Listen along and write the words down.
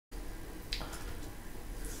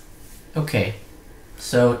Okay,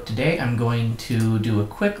 so today I'm going to do a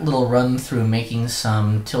quick little run through making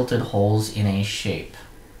some tilted holes in a shape.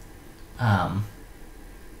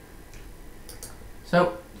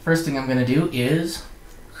 So first thing I'm going to do is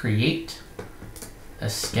create a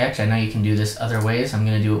sketch. I know you can do this other ways. I'm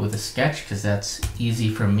going to do it with a sketch because that's easy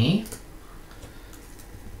for me.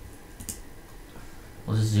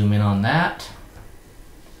 We'll just zoom in on that.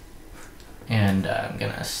 And I'm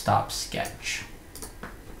going to stop sketch.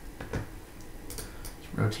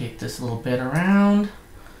 Rotate this a little bit around,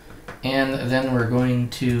 and then we're going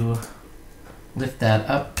to lift that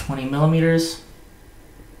up 20 millimeters.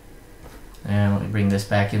 And let me bring this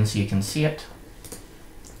back in so you can see it.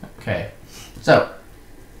 Okay, so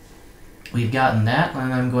we've gotten that,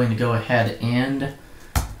 and I'm going to go ahead and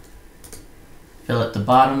fill at the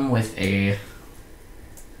bottom with a,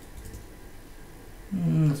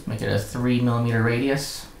 let's make it a 3 millimeter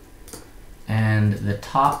radius, and the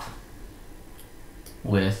top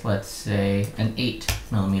with, let's say, an 8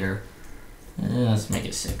 millimeter. Let's make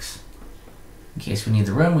it 6. In case we need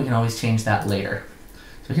the room, we can always change that later.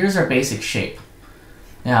 So here's our basic shape.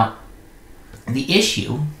 Now, the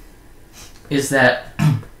issue is that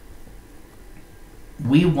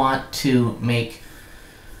we want to make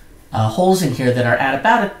holes in here that are at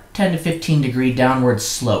about a 10 to 15 degree downward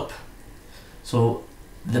slope. So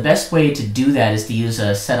the best way to do that is to use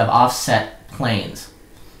a set of offset planes.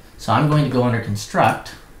 So I'm going to go under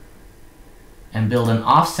Construct and build an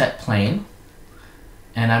offset plane,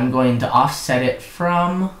 and I'm going to offset it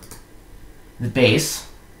from the base,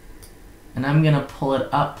 and I'm going to pull it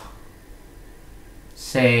up,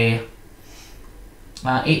 say,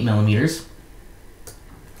 8 millimeters,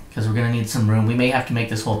 because we're going to need some room. We may have to make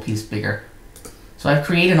this whole piece bigger. So I've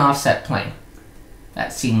created an offset plane.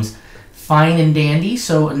 That seems fine and dandy.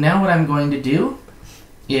 So now what I'm going to do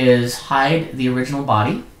is hide the original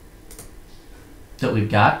body that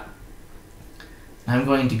we've got. I'm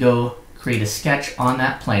going to go create a sketch on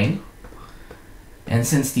that plane, and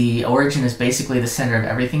since the origin is basically the center of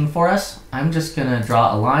everything for us, I'm just going to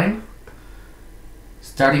draw a line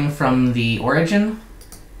starting from the origin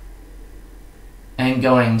and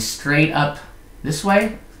going straight up this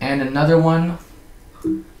way, and another one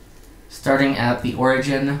starting at the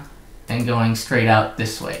origin and going straight out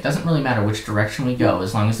this way. It doesn't really matter which direction we go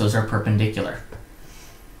as long as those are perpendicular.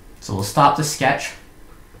 So we'll stop the sketch,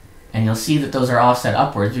 and you'll see that those are offset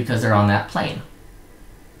upwards because they're on that plane,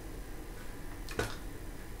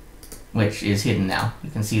 which is hidden now.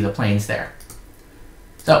 You can see the planes there.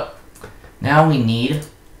 So now we need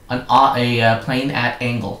a plane at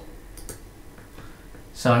angle.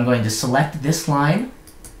 So I'm going to select this line,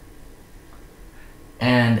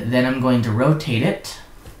 and then I'm going to rotate it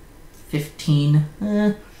 15.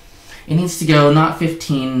 It needs to go not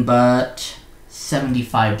 15, but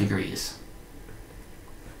 75 degrees.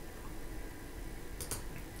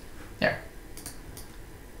 There.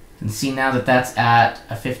 You can see now that that's at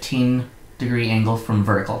a 15 degree angle from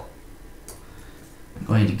vertical. I'm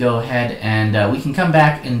going to go ahead and we can come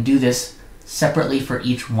back and do this separately for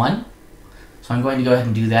each one. So I'm going to go ahead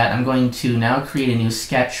and do that. I'm going to now create a new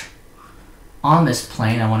sketch on this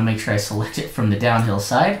plane. I want to make sure I select it from the downhill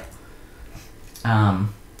side.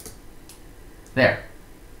 There.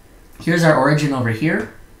 Here's our origin over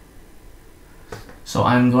here. So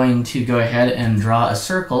I'm going to go ahead and draw a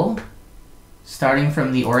circle starting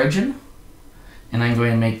from the origin, and I'm going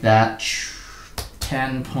to make that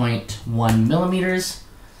 10.1 millimeters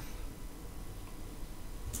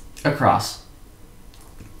across,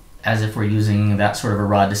 as if we're using that sort of a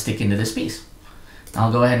rod to stick into this piece.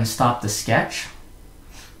 I'll go ahead and stop the sketch,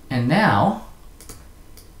 and now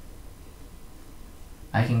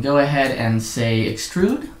I can go ahead and say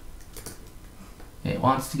extrude. It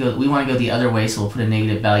wants to go. We want to go the other way, so we'll put a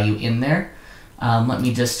negative value in there. Let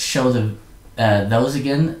me just show those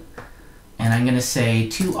again, and I'm going to say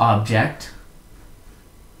to object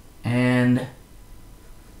and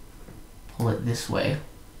pull it this way.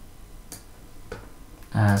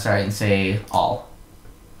 Sorry, and say all.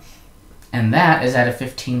 And that is at a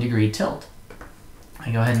 15 degree tilt.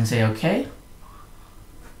 I go ahead and say OK.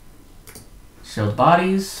 Show the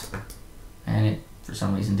bodies, and it for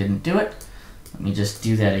some reason didn't do it. Let me just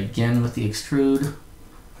do that again with the extrude.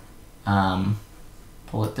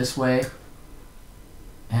 Pull it this way,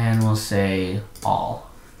 and we'll say all.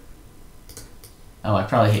 Oh, I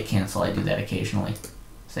probably hit cancel. I do that occasionally.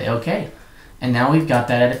 Say OK. And now we've got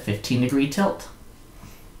that at a 15 degree tilt.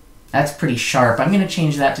 That's pretty sharp. I'm going to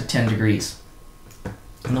change that to 10 degrees.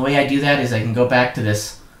 And the way I do that is I can go back to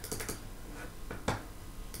this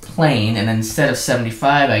plane, and instead of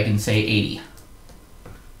 75, I can say 80.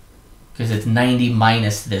 because it's 90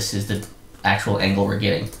 minus this is the actual angle we're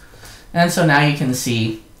getting. And so now you can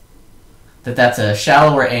see that that's a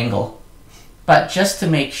shallower angle. But just to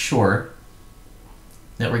make sure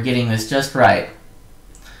that we're getting this just right,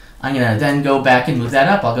 I'm going to then go back and move that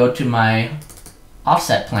up. I'll go to my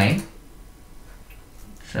offset plane,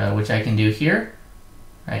 which I can do here,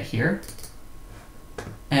 right here.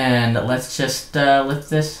 And let's just lift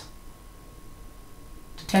this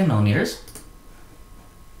to 10 millimeters.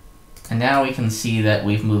 And now we can see that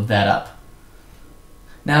we've moved that up.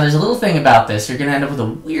 Now there's a little thing about this. You're going to end up with a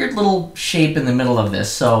weird little shape in the middle of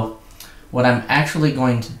this. So what I'm actually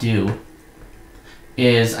going to do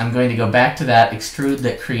is I'm going to go back to that extrude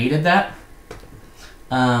that created that.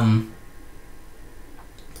 And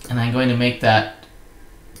I'm going to make that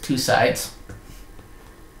 2 sides.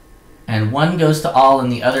 And one goes to all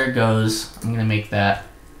and the other goes, I'm going to make that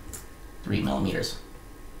 3 millimeters.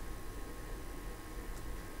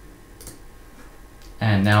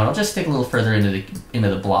 And now it'll just stick a little further into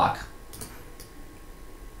the block,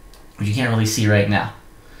 which you can't really see right now.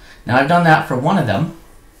 Now I've done that for one of them.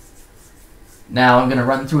 Now I'm going to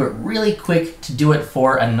run through it really quick to do it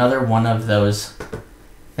for another one of those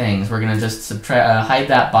things. We're going to just hide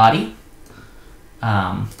that body.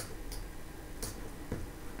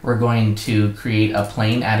 We're going to create a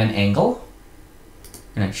plane at an angle.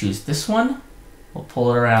 We're going to choose this one. We'll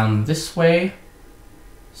pull it around this way.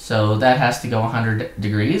 So that has to go 100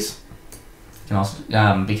 degrees. You can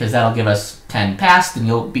also, because that'll give us 10 past, and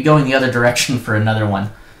you'll be going the other direction for another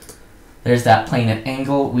one. There's that plane at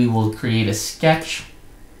angle. We will create a sketch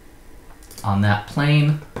on that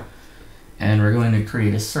plane. And we're going to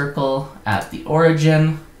create a circle at the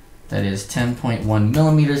origin that is 10.1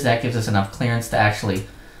 millimeters. That gives us enough clearance to actually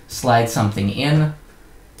slide something in.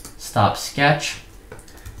 Stop sketch.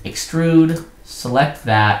 Extrude. Select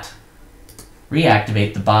that.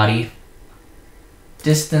 Reactivate the body.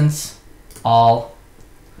 Distance. All.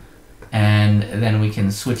 And then we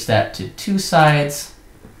can switch that to 2 sides.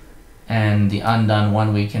 And the undone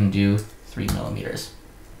one we can do 3 millimeters.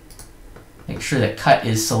 Make sure that cut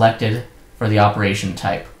is selected for the operation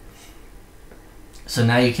type. So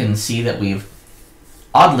now you can see that we've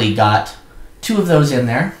oddly got 2 of those in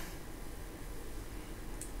there.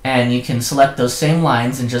 And you can select those same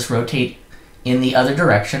lines and just rotate in the other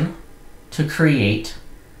direction to create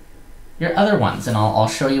your other ones. And I'll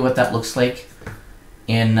show you what that looks like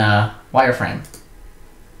in Wireframe.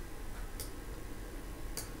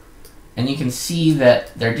 And you can see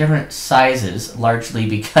that they're different sizes, largely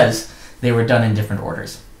because they were done in different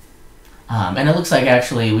orders. And it looks like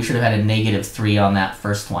actually we should have had a -3 on that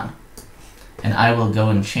first one. And I will go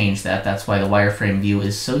and change that. That's why the wireframe view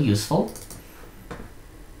is so useful.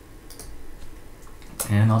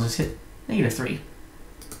 And I'll just hit -3.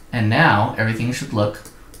 And now everything should look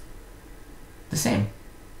the same.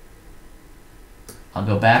 I'll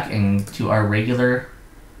go back to our regular,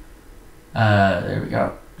 there we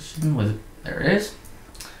go, there it is.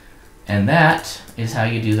 And that is how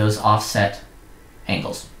you do those offset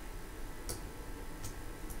angles.